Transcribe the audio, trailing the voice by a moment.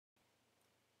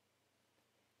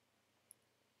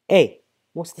Hey,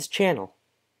 what's this channel?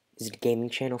 Is it a gaming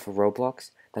channel for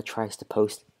Roblox that tries to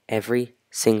post every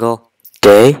single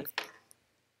day?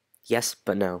 Yes,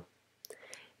 but no.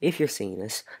 If you're seeing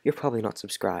this, you're probably not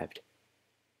subscribed.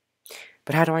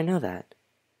 But how do I know that?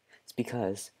 It's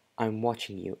because I'm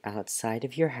watching you outside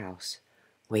of your house,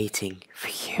 waiting for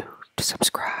you to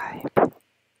subscribe.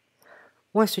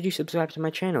 Why should you subscribe to my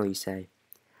channel, you say?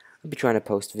 I'll be trying to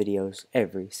post videos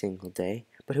every single day,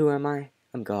 but who am I?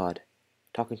 I'm God,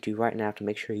 talking to you right now to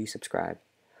make sure you subscribe.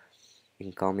 You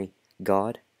can call me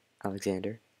God,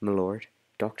 Alexander, my Lord,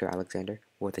 Dr. Alexander,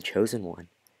 or the Chosen One.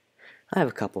 I have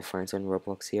a couple friends on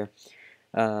Roblox here.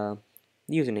 The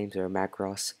usernames are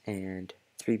Macross and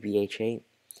 3BH8.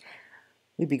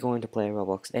 We'd be going to play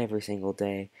Roblox every single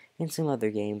day, and some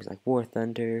other games like War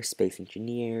Thunder, Space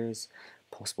Engineers,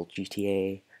 possible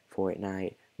GTA,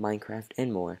 Fortnite, Minecraft,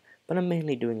 and more. But I'm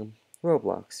mainly doing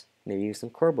Roblox, maybe use some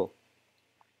Kerbal.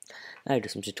 I do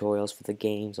some tutorials for the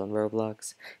games on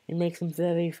Roblox, and make some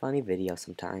very funny videos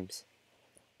sometimes.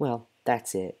 Well,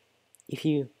 that's it. If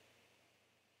you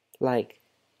like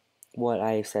what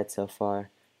I have said so far,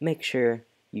 make sure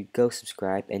you go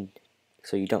subscribe and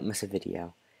so you don't miss a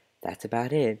video. That's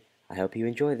about it. I hope you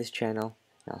enjoy this channel,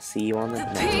 and I'll see you on the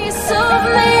next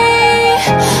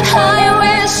one.